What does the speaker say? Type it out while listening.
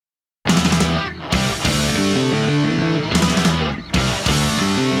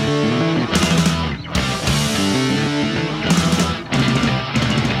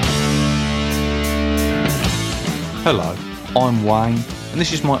I'm Wayne, and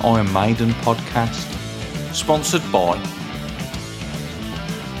this is my Iron Maiden podcast, sponsored by...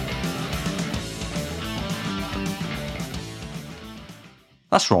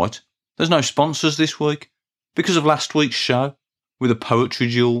 That's right, there's no sponsors this week, because of last week's show, with a poetry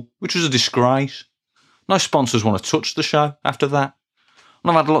duel, which was a disgrace. No sponsors want to touch the show after that,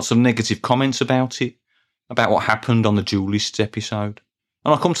 and I've had lots of negative comments about it, about what happened on the Duelists episode,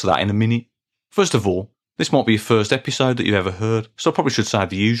 and I'll come to that in a minute. First of all, this might be your first episode that you ever heard, so I probably should say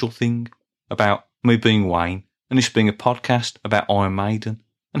the usual thing about me being Wayne and this being a podcast about Iron Maiden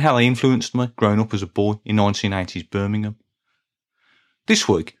and how they influenced me growing up as a boy in 1980s Birmingham. This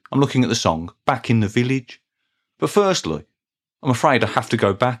week, I'm looking at the song Back in the Village, but firstly, I'm afraid I have to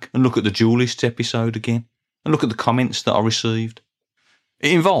go back and look at the Duelists episode again and look at the comments that I received.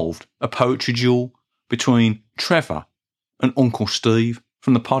 It involved a poetry duel between Trevor and Uncle Steve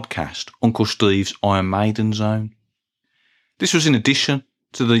from the podcast Uncle Steve's Iron Maiden Zone. This was in addition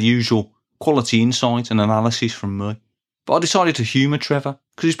to the usual quality insight and analysis from me, but I decided to humour Trevor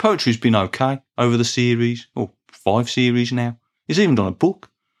because his poetry's been okay over the series, or 5 series now. He's even done a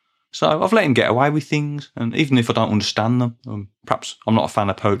book, so I've let him get away with things, and even if I don't understand them, perhaps I'm not a fan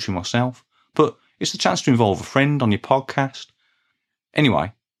of poetry myself, but it's the chance to involve a friend on your podcast.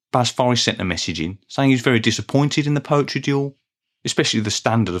 Anyway, Baz Forrest sent a message in saying he's very disappointed in the poetry duel, especially the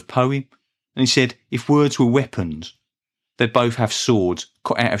standard of poem, and he said if words were weapons, they'd both have swords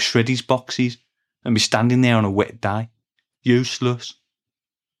cut out of Shreddies boxes and be standing there on a wet day. Useless.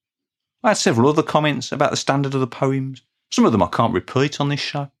 I had several other comments about the standard of the poems. Some of them I can't repeat on this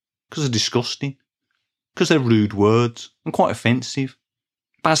show, because they're disgusting, because they're rude words and quite offensive.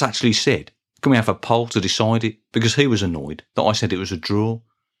 Baz actually said, can we have a poll to decide it, because he was annoyed that I said it was a draw.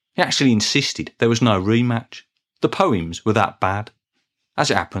 He actually insisted there was no rematch. The poems were that bad. As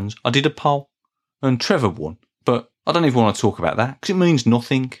it happens, I did a poll, and Trevor won, but I don't even want to talk about that, because it means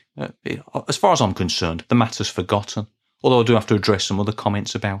nothing. As far as I'm concerned, the matter's forgotten, although I do have to address some other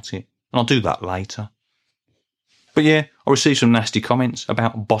comments about it, and I'll do that later. But yeah, I received some nasty comments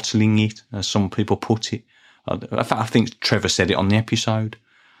about bottling it, as some people put it. I think Trevor said it on the episode.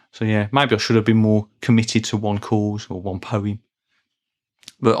 So yeah, maybe I should have been more committed to one cause or one poem.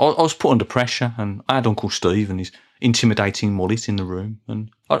 But I was put under pressure, and I had Uncle Steve and his intimidating mullet in the room, and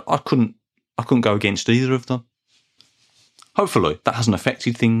I couldn't go against either of them. Hopefully that hasn't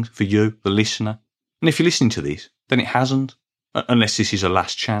affected things for you, the listener. And if you're listening to this, then it hasn't, unless this is a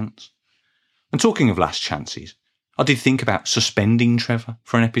last chance. And talking of last chances, I did think about suspending Trevor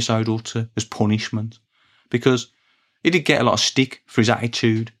for an episode or two as punishment, because he did get a lot of stick for his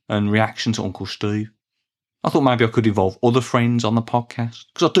attitude and reaction to Uncle Steve. I thought maybe I could involve other friends on the podcast,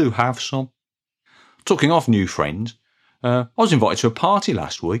 because I do have some. Talking of new friends, I was invited to a party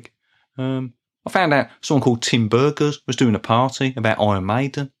last week. I found out someone called Tim Burgers was doing a party about Iron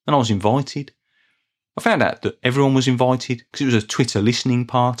Maiden, and I was invited. I found out that everyone was invited because it was a Twitter listening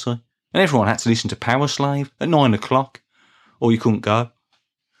party, and everyone had to listen to Powerslave at 9 o'clock, or you couldn't go.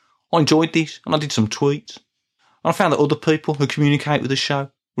 I enjoyed this, and I did some tweets. And I found that other people who communicate with the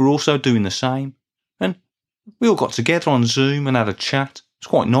show were also doing the same, and we all got together on Zoom and had a chat. It's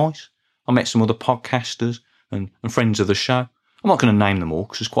quite nice. I met some other podcasters and friends of the show. I'm not going to name them all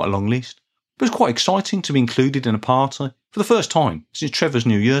because it's quite a long list, but it's quite exciting to be included in a party for the first time since Trevor's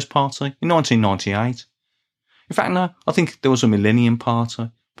New Year's party in 1998. In fact, no, I think there was a Millennium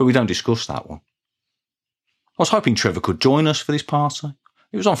party, but we don't discuss that one. I was hoping Trevor could join us for this party.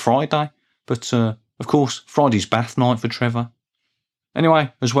 It was on Friday, but of course, Friday's bath night for Trevor.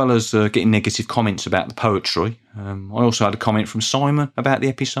 Anyway, as well as getting negative comments about the poetry, I also had a comment from Simon about the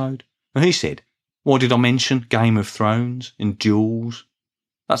episode. And he said, why did I mention Game of Thrones and duels?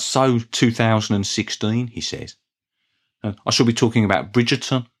 That's so 2016, he says. I should be talking about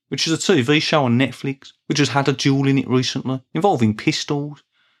Bridgerton, which is a TV show on Netflix, which has had a duel in it recently, involving pistols.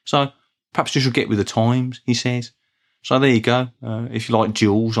 So perhaps you should get with the times, he says. So there you go. If you like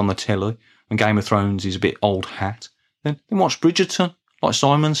duels on the telly and Game of Thrones is a bit old hat, then watch Bridgerton, like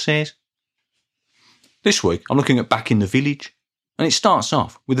Simon says. This week, I'm looking at Back in the Village, and it starts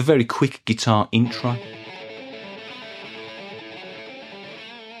off with a very quick guitar intro.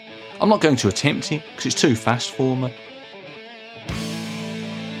 I'm not going to attempt it, because it's too fast for me.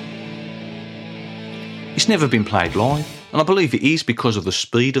 It's never been played live, and I believe it is because of the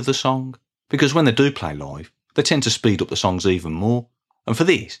speed of the song, because when they do play live, they tend to speed up the songs even more, and for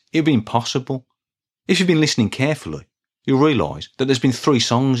this, it would be impossible. If you've been listening carefully, you'll realise that there's been 3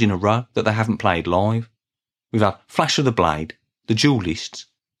 songs in a row that they haven't played live. We've had Flash of the Blade, The Duelists,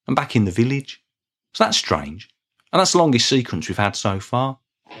 and Back in the Village. So that's strange, and that's the longest sequence we've had so far.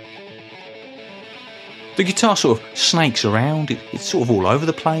 The guitar sort of snakes around, it's sort of all over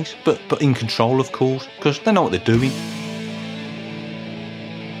the place, but in control, of course, because they know what they're doing.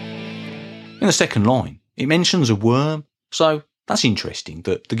 In the second line, it mentions a worm, so that's interesting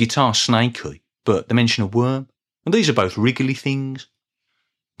that the guitar's snaky, but they mention a worm, and these are both wriggly things.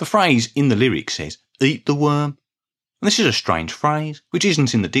 The phrase in the lyric says, "eat the worm," and this is a strange phrase, which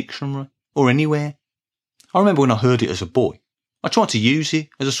isn't in the dictionary, or anywhere. I remember when I heard it as a boy, I tried to use it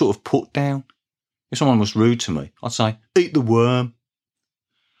as a sort of put down. If someone was rude to me, I'd say, "eat the worm."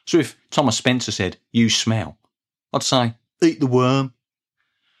 So if Thomas Spencer said, "you smell," I'd say, "eat the worm."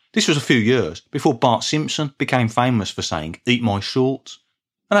 This was a few years before Bart Simpson became famous for saying, "eat my shorts,"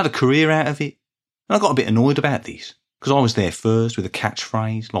 and had a career out of it. And I got a bit annoyed about this, because I was there first with a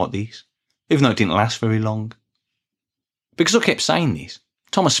catchphrase like this, even though it didn't last very long. Because I kept saying this,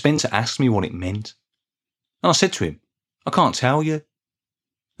 Thomas Spencer asked me what it meant. And I said to him, "I can't tell you." And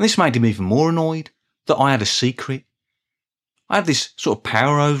this made him even more annoyed, that I had a secret. I had this sort of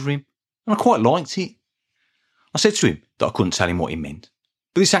power over him, and I quite liked it. I said to him that I couldn't tell him what it meant,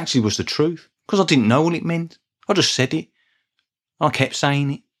 but this actually was the truth, because I didn't know what it meant. I just said it, and I kept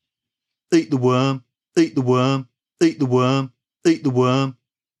saying it. "Eat the worm, eat the worm, eat the worm, eat the worm."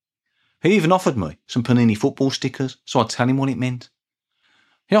 He even offered me some Panini football stickers, so I'd tell him what it meant.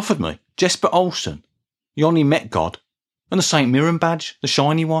 He offered me Jesper Olsen, Jonny Metgod, and the St Mirren badge, the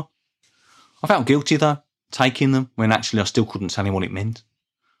shiny one. I felt guilty though, taking them when actually I still couldn't tell him what it meant.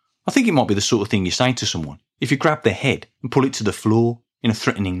 I think it might be the sort of thing you say to someone if you grab their head and pull it to the floor in a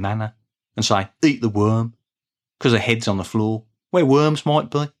threatening manner and say, "eat the worm," because their head's on the floor, where worms might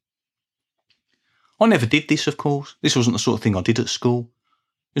be. I never did this, of course. This wasn't the sort of thing I did at school.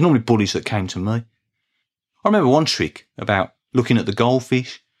 It was normally bullies that came to me. I remember one trick about looking at the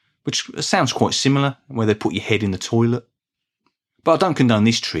goldfish, which sounds quite similar, where they put your head in the toilet. But I don't condone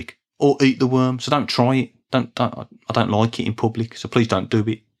this trick, or eat the worm, so don't try it. I don't like it in public, so please don't do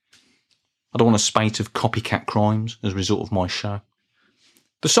it. I don't want a spate of copycat crimes as a result of my show.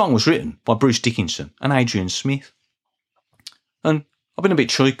 The song was written by Bruce Dickinson and Adrian Smith. And I've been a bit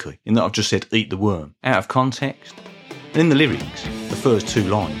cheeky in that I've just said "eat the worm" out of context. And in the lyrics, the first two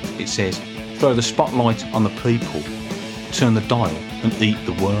lines, it says, "throw the spotlight on the people, turn the dial and eat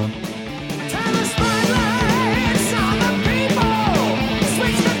the worm." Turn the spotlights on the people,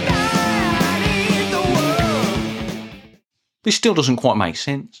 switch the dial, eat the world. This still doesn't quite make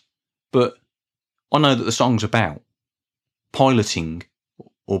sense, but I know that the song's about piloting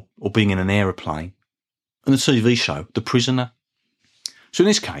or being in an aeroplane, and the TV show, The Prisoner. So in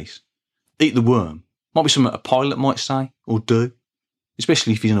this case, eat the worm might be something a pilot might say or do,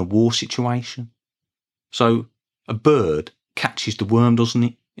 especially if he's in a war situation. So a bird catches the worm, doesn't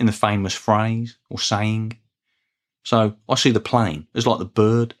it, in the famous phrase or saying. So I see the plane as like the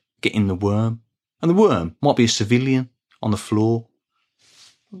bird getting the worm, and the worm might be a civilian on the floor,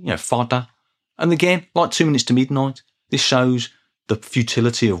 fodder. And again, like 2 Minutes to Midnight, this shows the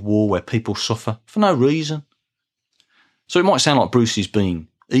futility of war where people suffer for no reason. So it might sound like Bruce is being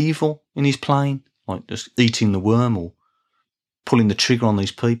evil in his plane, like just eating the worm or pulling the trigger on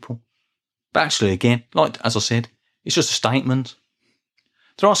these people. But actually, again, like as I said, it's just a statement.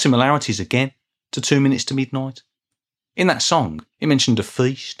 There are similarities again to 2 Minutes to Midnight. In that song, it mentioned a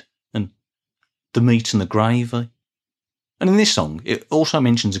feast and the meat and the gravy. And in this song, it also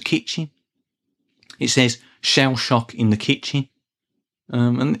mentions a kitchen. It says, "shell shock in the kitchen."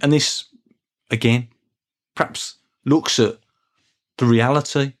 And this, again, perhaps looks at the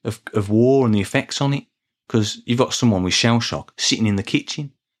reality of war and the effects on it, because you've got someone with shell shock sitting in the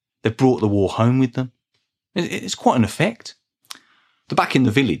kitchen. They've brought the war home with them. It's quite an effect. The Back in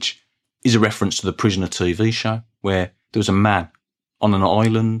the Village is a reference to the Prisoner TV show, where there was a man on an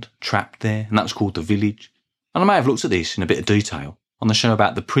island trapped there, and that was called The Village. And I may have looked at this in a bit of detail on the show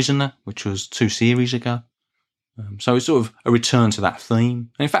about The Prisoner, which was 2 series ago. So it's sort of a return to that theme.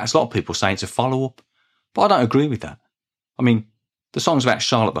 And in fact, a lot of people say it's a follow-up, but I don't agree with that. I mean, the songs about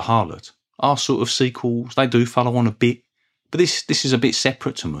Charlotte the Harlot are sort of sequels. They do follow on a bit, but this is a bit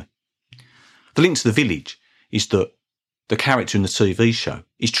separate to me. The link to The Village is that the character in the TV show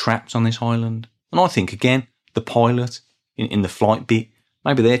is trapped on this island. And I think, again, the pilot in the flight bit,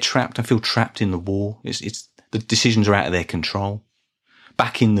 maybe they're trapped and feel trapped in the war. It's the decisions are out of their control.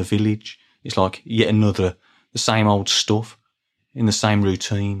 Back in the Village, it's like yet another, the same old stuff in the same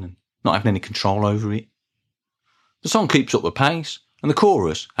routine and not having any control over it. The song keeps up the pace, and the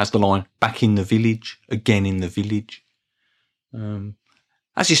chorus has the line, "back in the village, again in the village."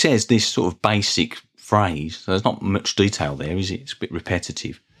 As he says this sort of basic phrase, so there's not much detail there, is it? It's a bit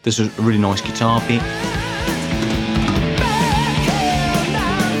repetitive. There's a really nice guitar bit. Back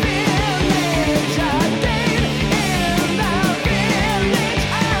in the village,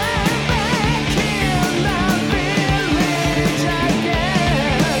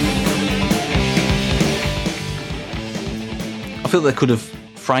 feel they could have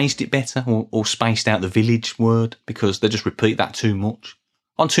phrased it better or spaced out the village word, because they just repeat that too much.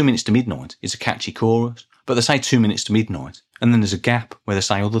 On 2 minutes to midnight, it's a catchy chorus, but they say 2 minutes to midnight, and then there's a gap where they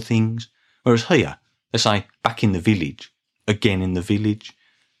say other things. Whereas here, they say back in the village, again in the village.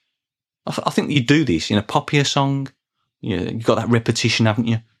 I think you do this in a poppier song. You've got that repetition, haven't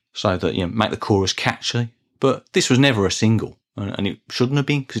you? So that you make the chorus catchy. But this was never a single, and it shouldn't have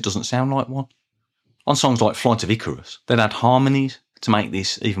been, because it doesn't sound like one. On songs like Flight of Icarus, they'd add harmonies to make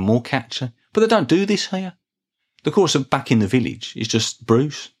this even more catchy. But they don't do this here. The chorus of Back in the Village is just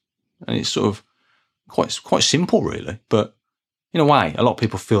Bruce. And it's sort of quite simple, really. But in a way, a lot of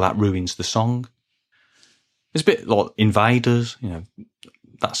people feel that ruins the song. It's a bit like Invaders,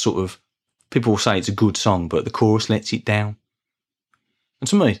 that sort of... People will say it's a good song, but the chorus lets it down. And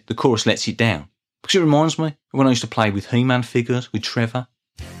to me, the chorus lets it down, because it reminds me of when I used to play with He-Man figures with Trevor.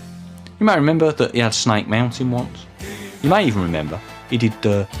 You may remember that he had Snake Mountain once. You may even remember he did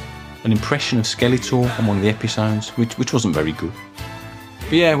an impression of Skeletor on one of the episodes, which wasn't very good.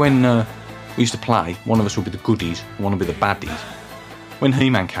 But yeah, when we used to play, one of us would be the goodies and one would be the baddies. When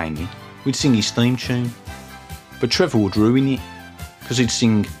He-Man came in, we'd sing his theme tune, but Trevor would ruin it, because he'd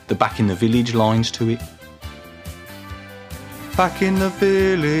sing the Back in the Village lines to it. Back in the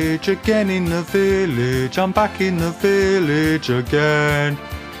village, again in the village, I'm back in the village again.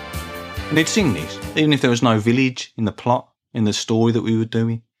 And he'd sing this, even if there was no village in the plot, in the story that we were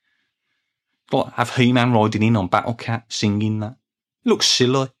doing. Like, have He-Man riding in on Battle Cat singing that. It looks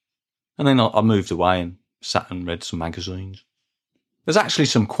silly. And then I moved away and sat and read some magazines. There's actually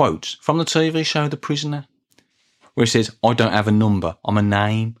some quotes from the TV show The Prisoner, where he says, I don't have a number, I'm a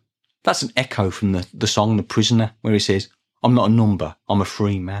name. That's an echo from the song The Prisoner, where he says, I'm not a number, I'm a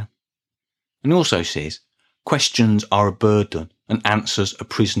free man. And he also says, questions are a burden and answers a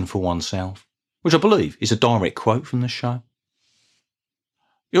prison for oneself, which I believe is a direct quote from the show.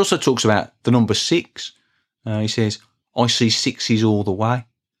 He also talks about the number 6. He says, I see sixes all the way.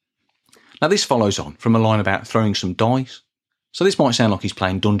 Now this follows on from a line about throwing some dice. So this might sound like he's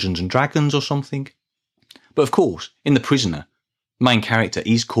playing Dungeons and Dragons or something. But of course, in The Prisoner, the main character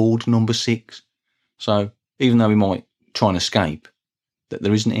is called number 6. So even though he might try and escape, that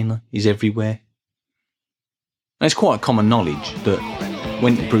there isn't any, he's everywhere. And it's quite common knowledge that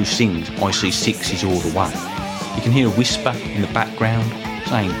when Bruce sings, I see sixes all the way, you can hear a whisper in the background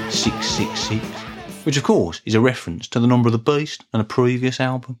saying 666, which of course is a reference to the Number of the Beast and a previous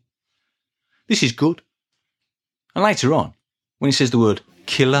album. This is good. And later on, when he says the word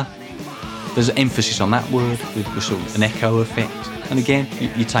killer, there's an emphasis on that word with sort of an echo effect. And again,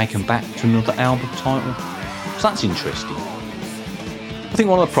 you're taken back to another album title. So that's interesting. I think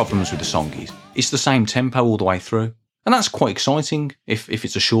one of the problems with the song is it's the same tempo all the way through. And that's quite exciting if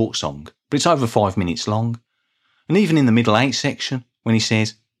it's a short song. But it's over 5 minutes long. And even in the middle 8 section, when he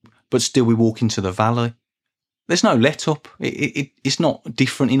says, but still we walk into the valley, there's no let up. It's not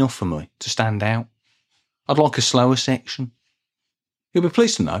different enough for me to stand out. I'd like a slower section. You'll be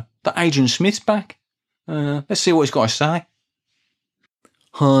pleased to know that Adrian Smith's back. Let's see what he's got to say.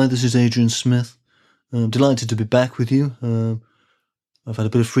 Hi, this is Adrian Smith. I'm delighted to be back with you. I've had a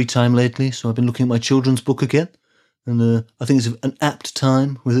bit of free time lately, so I've been looking at my children's book again. And I think it's an apt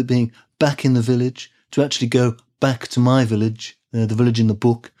time, with it being back in the village, to actually go back to my village, the village in the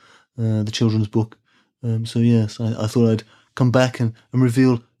book, the children's book. So yes, I thought I'd come back and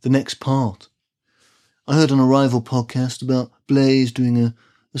reveal the next part. I heard on a rival podcast about Blaze doing a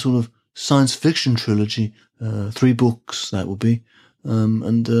sort of science fiction trilogy, 3 books that would be,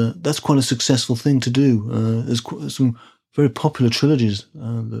 and that's quite a successful thing to do. There's some very popular trilogies,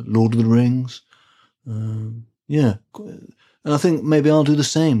 the Lord of the Rings, yeah, and I think maybe I'll do the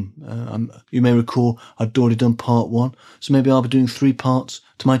same. You may recall I'd already done part 1, so maybe I'll be doing 3 parts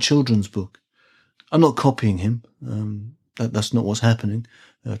to my children's book. I'm not copying him. That's not what's happening.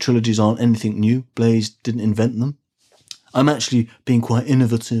 Trilogies aren't anything new. Blaze didn't invent them. I'm actually being quite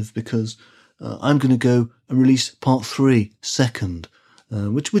innovative because I'm going to go and release part 3 second,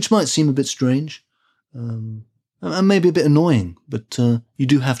 which might seem a bit strange and maybe a bit annoying, but you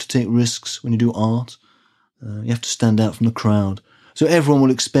do have to take risks when you do art. You have to stand out from the crowd. So everyone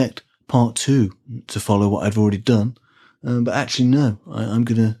will expect part 2 to follow what I've already done, but actually no, I'm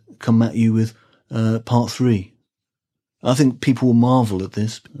going to come at you with part 3. I think people will marvel at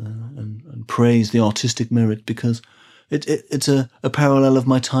this and praise the artistic merit because it's a parallel of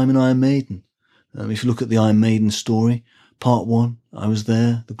my time in Iron Maiden. If you look at the Iron Maiden story, part 1, I was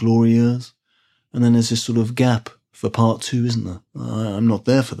there, the glory years, and then there's this sort of gap for part 2, isn't there? I'm not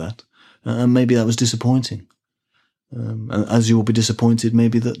there for that, and maybe that was disappointing. And as you will be disappointed,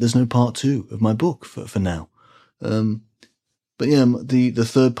 maybe that there's no part 2 of my book for now. But But yeah, the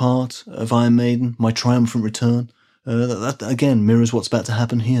third part of Iron Maiden, My Triumphant Return, that again mirrors what's about to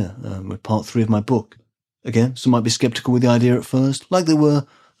happen here with part 3 of my book. Again, some might be sceptical with the idea at first, like they were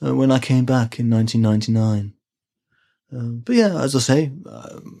when I came back in 1999. But yeah, as I say,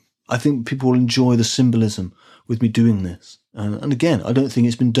 I think people will enjoy the symbolism with me doing this. And again, I don't think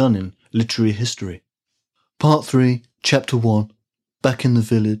it's been done in literary history. Part 3, Chapter 1, Back in the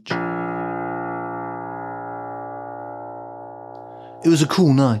Village. It was a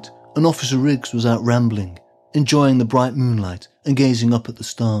cool night, and Officer Riggs was out rambling, enjoying the bright moonlight and gazing up at the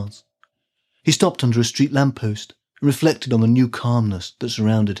stars. He stopped under a street lamppost and reflected on the new calmness that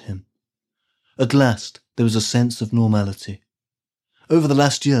surrounded him. At last, there was a sense of normality. Over the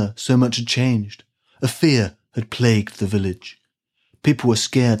last year, so much had changed. A fear had plagued the village. People were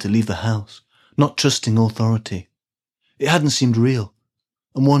scared to leave the house, not trusting authority. It hadn't seemed real,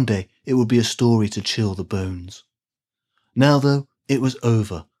 and one day it would be a story to chill the bones. Now, though, it was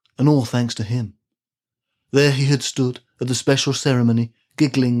over, and all thanks to him. There he had stood at the special ceremony,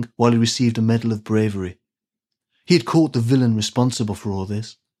 giggling while he received a medal of bravery. He had caught the villain responsible for all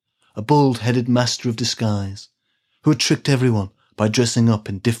this, a bald-headed master of disguise, who had tricked everyone by dressing up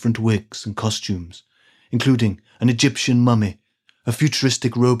in different wigs and costumes, including an Egyptian mummy, a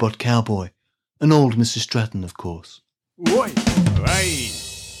futuristic robot cowboy, and old Mrs. Stratton, of course. Oi! Hey!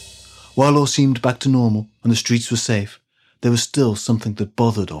 While all seemed back to normal and the streets were safe, there was still something that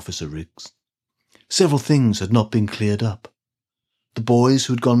bothered Officer Riggs. Several things had not been cleared up. The boys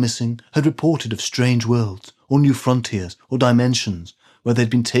who had gone missing had reported of strange worlds, or new frontiers, or dimensions where they'd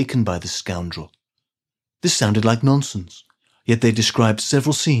been taken by this scoundrel. This sounded like nonsense, yet they described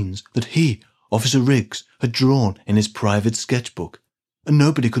several scenes that he, Officer Riggs, had drawn in his private sketchbook, and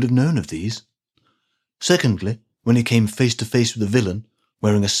nobody could have known of these. Secondly, when he came face to face with the villain,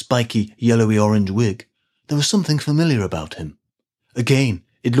 wearing a spiky yellowy-orange wig, there was something familiar about him. Again,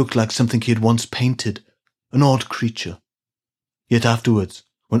 it looked like something he had once painted, an odd creature. Yet afterwards,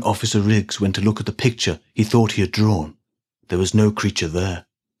 when Officer Riggs went to look at the picture he thought he had drawn, there was no creature there.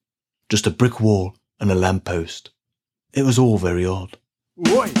 Just a brick wall and a lamppost. It was all very odd.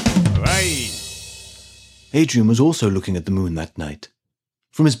 Oi! Hey! Adrian was also looking at the moon that night.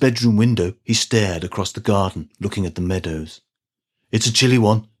 From his bedroom window, he stared across the garden, looking at the meadows. "It's a chilly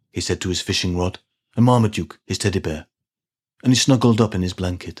one," he said to his fishing rod, and Marmaduke, his teddy bear, and he snuggled up in his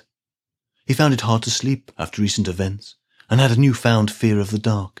blanket. He found it hard to sleep after recent events, and had a newfound fear of the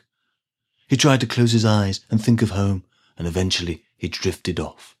dark. He tried to close his eyes and think of home, and eventually he drifted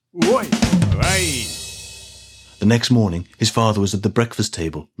off. Oi! Hey! The next morning, his father was at the breakfast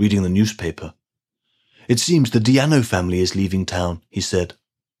table, reading the newspaper. "It seems the Diano family is leaving town," he said.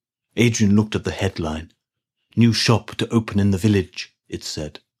 Adrian looked at the headline. "New shop to open in the village," it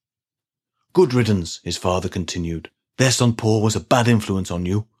said. "Good riddance," his father continued. "Their son Paul was a bad influence on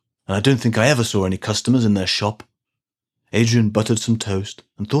you, and I don't think I ever saw any customers in their shop." Adrian buttered some toast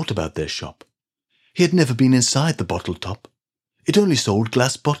and thought about their shop. He had never been inside the bottle top. It only sold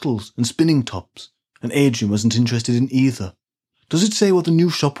glass bottles and spinning tops, and Adrian wasn't interested in either. "Does it say what the new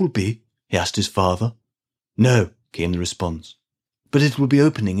shop will be?" he asked his father. "No," came the response. "But it will be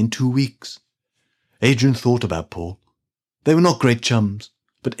opening in 2 weeks." Adrian thought about Paul. They were not great chums,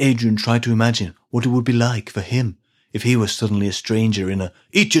 but Adrian tried to imagine what it would be like for him if he was suddenly a stranger in a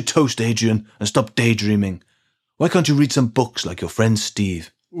 "Eat your toast, Adrian, and stop daydreaming. Why can't you read some books like your friend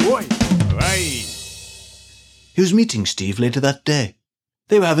Steve?" Oi! Hey! He was meeting Steve later that day.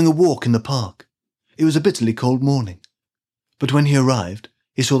 They were having a walk in the park. It was a bitterly cold morning. But when he arrived,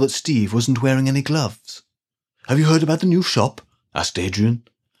 he saw that Steve wasn't wearing any gloves. "Have you heard about the new shop?" asked Adrian.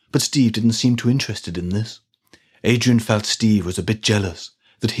 But Steve didn't seem too interested in this. Adrian felt Steve was a bit jealous,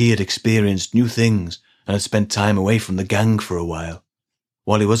 that he had experienced new things and had spent time away from the gang for a while.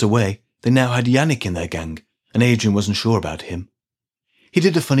 While he was away, they now had Yannick in their gang, and Adrian wasn't sure about him. He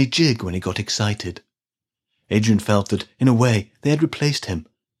did a funny jig when he got excited. Adrian felt that, in a way, they had replaced him,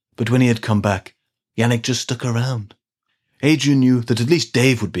 but when he had come back, Yannick just stuck around. Adrian knew that at least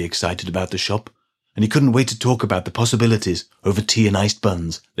Dave would be excited about the shop, and he couldn't wait to talk about the possibilities over tea and iced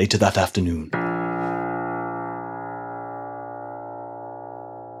buns later that afternoon.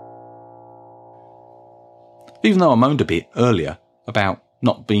 Even though I moaned a bit earlier about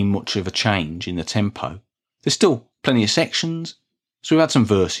not being much of a change in the tempo, there's still plenty of sections. So we've had some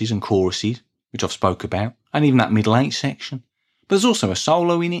verses and choruses, which I've spoke about, and even that middle 8 section. But there's also a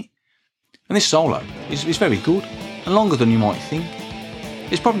solo in it. And this solo is very good, and longer than you might think.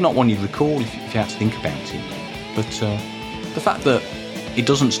 It's probably not one you'd recall if you had to think about it. But the fact that it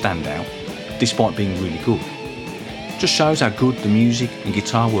doesn't stand out, despite being really good, just shows how good the music and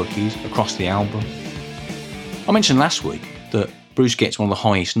guitar work is across the album. I mentioned last week that Bruce gets one of the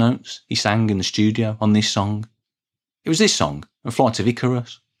highest notes he sang in the studio on this song. It was this song, A Flight of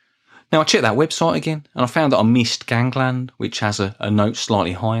Icarus. Now I checked that website again and I found that I missed Gangland, which has a note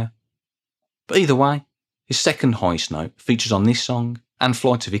slightly higher. But either way, his second highest note features on this song and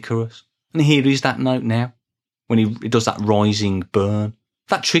Flight of Icarus. And here is that note now, when he does that rising burn.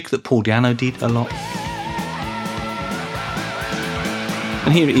 That trick that Paul Di'Anno did a lot.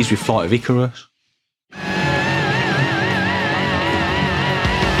 And here it is with Flight of Icarus.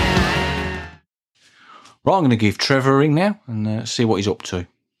 Right, I'm going to give Trevor a ring now and see what he's up to.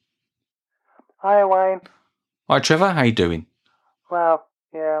 Hi, Wayne. Hi Trevor, how you doing? Well,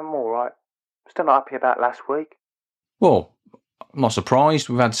 yeah, I'm alright. Still not happy about last week. Well, I'm not surprised.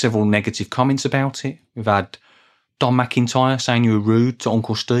 We've had several negative comments about it. We've had Don McIntyre saying you were rude to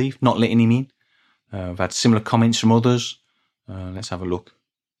Uncle Steve, not letting him in. We've had similar comments from others. Let's have a look.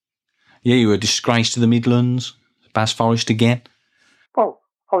 Yeah, you were a disgrace to the Midlands. Baz Forrest again. Well,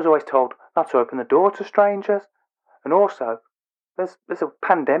 I was always told not to open the door to strangers. And also, there's a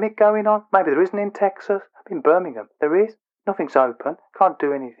pandemic going on. Maybe there isn't in Texas. In Birmingham, there is. Nothing's open. Can't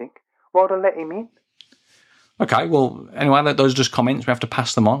do anything. Why would I let him in? Okay, well, anyway, those are just comments. We have to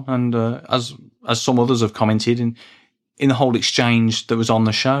pass them on. And as some others have commented, in the whole exchange that was on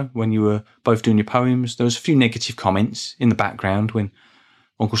the show when you were both doing your poems, there was a few negative comments in the background when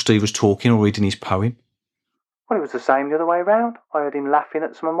Uncle Steve was talking or reading his poem. Well, it was the same the other way round. I heard him laughing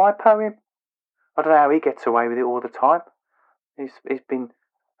at some of my poem. I don't know how he gets away with it all the time. He's been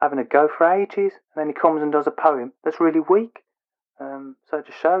having a go for ages, and then he comes and does a poem that's really weak. So it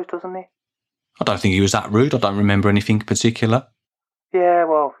just shows, doesn't it? I don't think he was that rude. I don't remember anything particular. Yeah,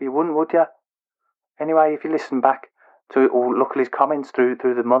 well, you wouldn't, would you? Anyway, if you listen back to it or look at his comments through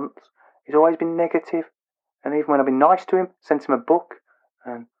the months, he's always been negative. And even when I've been nice to him, sent him a book,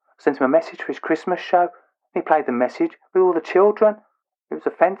 and sent him a message for his Christmas show, he played the message with all the children. It was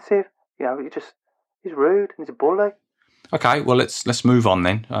offensive. You know, he's rude and he's a bully. Okay, well, let's move on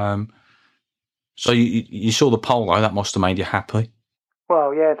then. So you saw the poll, though. That must have made you happy.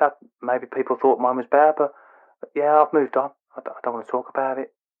 Well, yeah, that maybe people thought mine was bad, but yeah, I've moved on. I don't want to talk about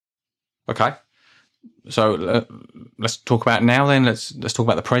it. Okay, so let's talk about it now then. Let's talk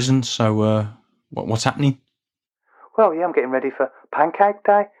about the presents. So what's happening? Well, yeah, I'm getting ready for Pancake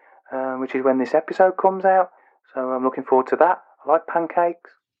Day, which is when this episode comes out. So I'm looking forward to that. I like pancakes.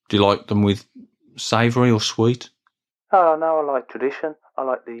 Do you like them with savoury or sweet? Oh, no, I like tradition. I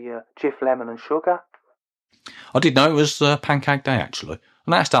like the Jif lemon and sugar. I did know it was Pancake Day, actually.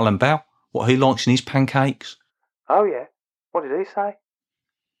 And I asked Alan Bell what he likes in his pancakes. Oh, yeah. What did he say?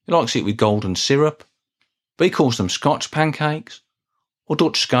 He likes it with golden syrup, but he calls them Scotch pancakes or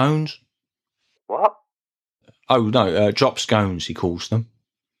Dutch scones. What? Oh, no, drop scones, he calls them.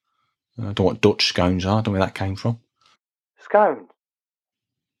 I don't know what Dutch scones are. I don't know where that came from. Scones?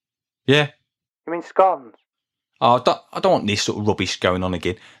 Yeah. You mean scones? Oh, I don't want this sort of rubbish going on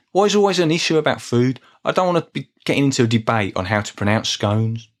again. Why is there always an issue about food? I don't want to be getting into a debate on how to pronounce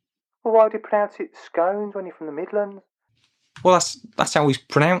scones. Well, why do you pronounce it scones when you're from the Midlands? Well, that's how we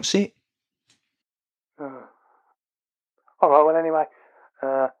pronounce it. Oh. All right, well, anyway.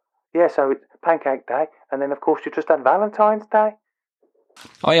 Yeah, so it's Pancake Day, and then, of course, you just had Valentine's Day.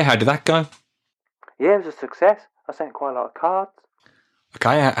 Oh, yeah, how did that go? Yeah, it was a success. I sent quite a lot of cards.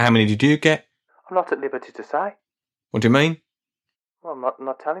 Okay, how many did you get? I'm not at liberty to say. What do you mean? Well, I'm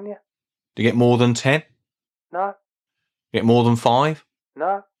not telling you. Did you get more than 10? No, Did you get more than 5?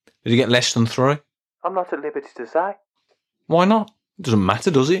 no, Did you get less than 3? I'm not at liberty to say. Why not? It doesn't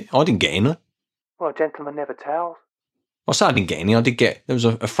matter, does it? I didn't get any. Well, a gentleman never tells. I said I didn't get any. There was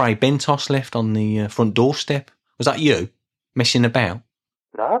a Frey Bentos left on the front doorstep. Was that you? Messing about?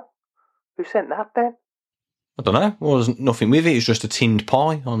 No? Who sent that then? I don't know. Well, there's nothing with it. It was just a tinned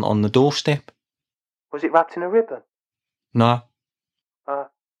pie on the doorstep. Was it wrapped in a ribbon? No.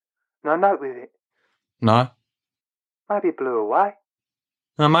 No note with it? No. Maybe it blew away.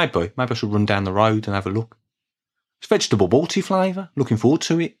 Maybe. Maybe I should run down the road and have a look. It's vegetable balti flavour. Looking forward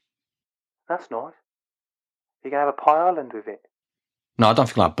to it. That's nice. You can have a pie island with it. No, I don't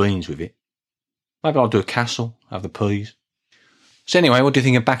think I'll have beans with it. Maybe I'll do a castle, have the peas. So anyway, what do you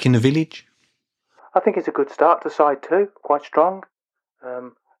think of Back in the Village? I think it's a good start to side 2. Quite strong.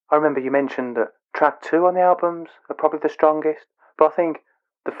 I remember you mentioned that track 2 on the albums are probably the strongest. But I think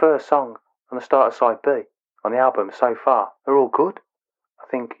the first song and the start of side B on the album so far are all good. I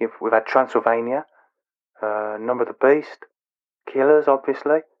think if we've had Transylvania, Number of the Beast, Killers,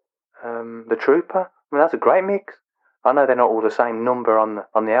 obviously, The Trooper. I mean, that's a great mix. I know they're not all the same number on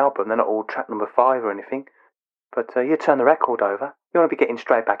the album. They're not all track number 5 or anything. But you turn the record over, you want to be getting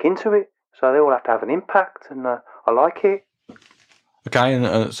straight back into it. So they all have to have an impact, and I like it. Okay,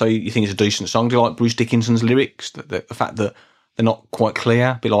 and so you think it's a decent song. Do you like Bruce Dickinson's lyrics? The fact that they're not quite clear,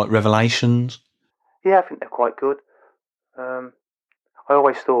 a bit like Revelations. Yeah, I think they're quite good. I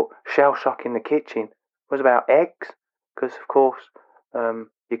always thought Shell Shock in the Kitchen was about eggs, because of course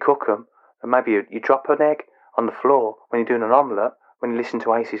you cook them, and maybe you drop an egg on the floor when you're doing an omelette, when you listen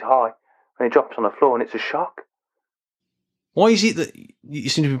to Aces High, and it drops on the floor and it's a shock. Why is it that you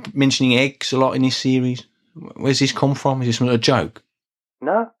seem to be mentioning eggs a lot in this series? Where's this come from? Is this a joke?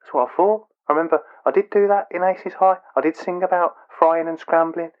 No, that's what I thought. I remember I did do that in Aces High. I did sing about frying and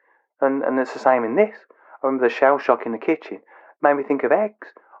scrambling, and it's the same in this. I remember the shell shock in the kitchen made me think of eggs.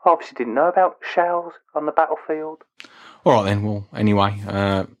 I obviously didn't know about shells on the battlefield. All right then. Well, anyway,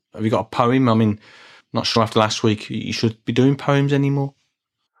 have you got a poem? I mean, not sure after last week you should be doing poems anymore.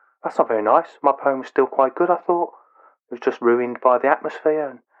 That's not very nice. My poem was still quite good, I thought. It was just ruined by the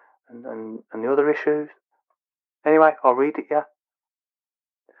atmosphere and the other issues. Anyway, I'll read it, yeah.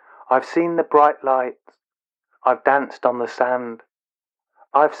 I've seen the bright lights. I've danced on the sand.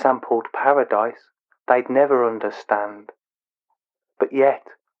 I've sampled paradise they'd never understand. But yet,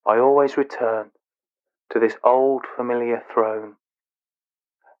 I always return to this old familiar throne.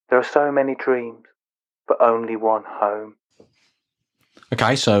 There are so many dreams, but only one home.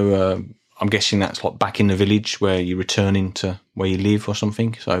 Okay, so I'm guessing that's like back in the village where you're returning to where you live or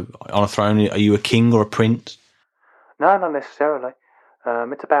something. So on a throne, are you a king or a prince? No, not necessarily.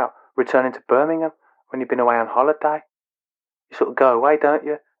 It's about returning to Birmingham when you've been away on holiday. You sort of go away, don't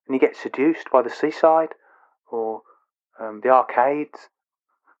you? And you get seduced by the seaside or the arcades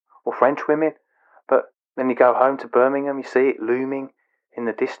or French women. But then you go home to Birmingham, you see it looming in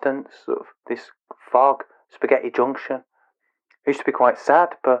the distance, sort of this fog, Spaghetti Junction. It used to be quite sad,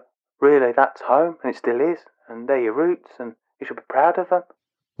 but really that's home, and it still is. And they're your roots, and you should be proud of them.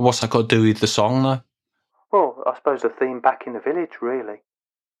 What's that got to do with the song, though? Well, I suppose the theme back in the village, really.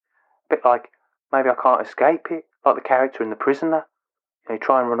 A bit like, maybe I can't escape it, like the character in The Prisoner. You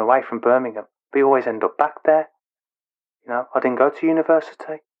try and run away from Birmingham, but you always end up back there. I didn't go to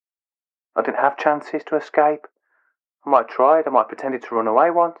university. I didn't have chances to escape. I might have tried, I might have pretended to run away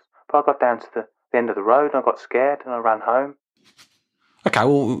once, but I got down to the end of the road and I got scared and I ran home. Okay,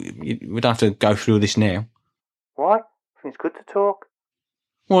 well, we don't have to go through this now. Why? I think it's good to talk.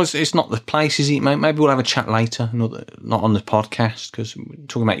 Well, it's not the place, is it, mate? Maybe we'll have a chat later, not on the podcast, because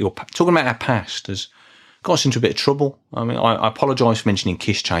talking about our past has got us into a bit of trouble. I mean, I apologise for mentioning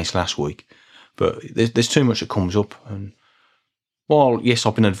Kiss Chase last week, but there's too much that comes up. And while, yes,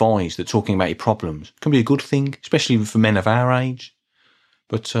 I've been advised that talking about your problems can be a good thing, especially for men of our age,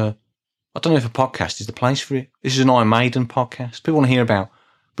 but I don't know if a podcast is the place for it. This is an Iron Maiden podcast. People want to hear about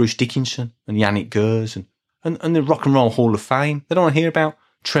Bruce Dickinson and Yannick Gers and the Rock and Roll Hall of Fame. They don't want to hear about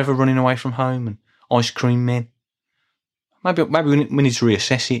Trevor running away from home and Ice Cream Men. Maybe we need to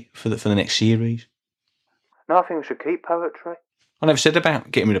reassess it for the next series. No, I think we should keep poetry. I never said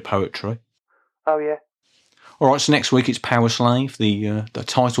about getting rid of poetry. Oh, yeah. All right, so next week it's Power Slave, the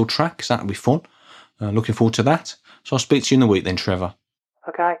title track, so that'll be fun. Looking forward to that. So I'll speak to you in the week then, Trevor.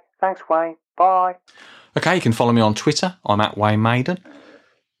 Okay, thanks, Wayne. Bye. Okay, you can follow me on Twitter. I'm at Wayne Maiden.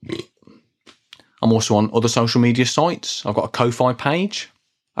 I'm also on other social media sites. I've got a Ko-Fi page.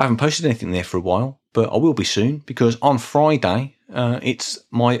 I haven't posted anything there for a while, but I will be soon because on Friday it's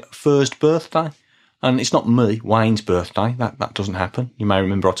my first birthday. And it's not me, Wayne's birthday. That doesn't happen. You may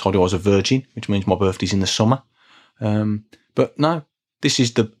remember I told you I was a virgin, which means my birthday's in the summer. But no, this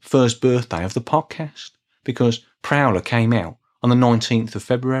is the first birthday of the podcast because Prowler came out on the 19th of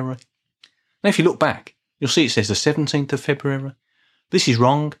February. Now, if you look back, you'll see it says the 17th of February. This is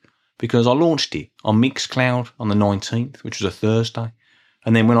wrong because I launched it on Mixcloud on the 19th, which was a Thursday.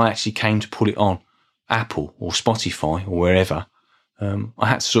 And then when I actually came to put it on Apple or Spotify or wherever, I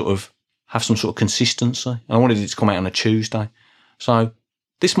had to sort of have some sort of consistency. And I wanted it to come out on a Tuesday. So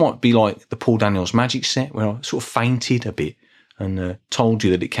this might be like the Paul Daniels Magic set where I sort of fainted a bit and told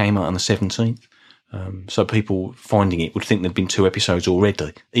you that it came out on the 17th. So people finding it would think there'd been 2 episodes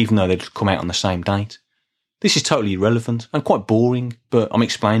already, even though they'd come out on the same date. This is totally irrelevant and quite boring, but I'm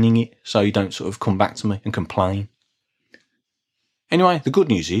explaining it so you don't sort of come back to me and complain. Anyway, the good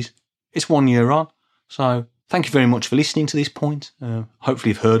news is it's 1 year on, so thank you very much for listening to this point. Hopefully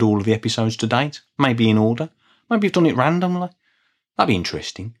you've heard all of the episodes to date, maybe in order. Maybe you've done it randomly. That'd be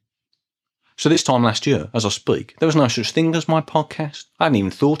interesting. So this time last year, as I speak, there was no such thing as my podcast. I hadn't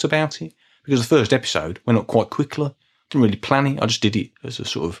even thought about it because the first episode went up quite quickly. Didn't really plan it. I just did it as a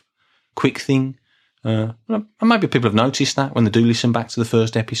sort of quick thing. And maybe people have noticed that when they do listen back to the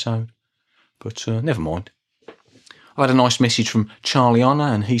first episode. But never mind. I've had a nice message from Charlie Honor,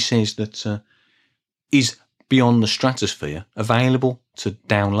 and he says that his Beyond the Stratosphere available to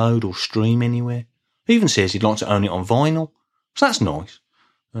download or stream anywhere. He even says he'd like to own it on vinyl, so that's nice.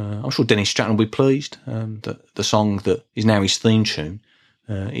 I'm sure Dennis Stratton will be pleased that the song that is now his theme tune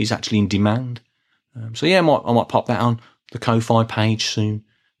is actually in demand. So yeah, I might pop that on the Ko-Fi page soon.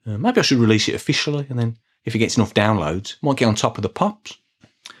 Maybe I should release it officially, and then if it gets enough downloads, might get on top of the pops.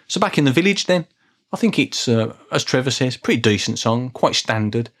 So Back in the Village then. I think it's, as Trevor says, pretty decent song, quite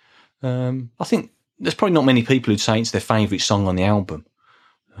standard. I think there's probably not many people who'd say it's their favourite song on the album.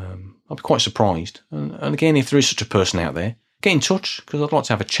 I'd be quite surprised. And again, if there is such a person out there, get in touch, because I'd like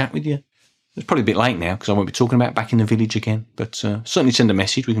to have a chat with you. It's probably a bit late now, because I won't be talking about Back in the Village again, but certainly send a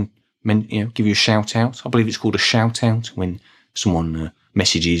message. We can give you a shout out. I believe it's called a shout out when someone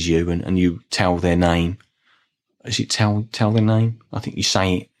messages you and you tell their name. Is it tell their name? I think you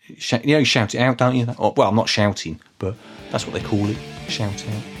say it. You shout it out, don't you? Well, I'm not shouting, but that's what they call it, shout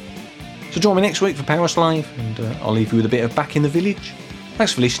out. So join me next week for Power Slave, and I'll leave you with a bit of Back in the Village.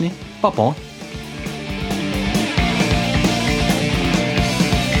 Thanks for listening. Bye-bye.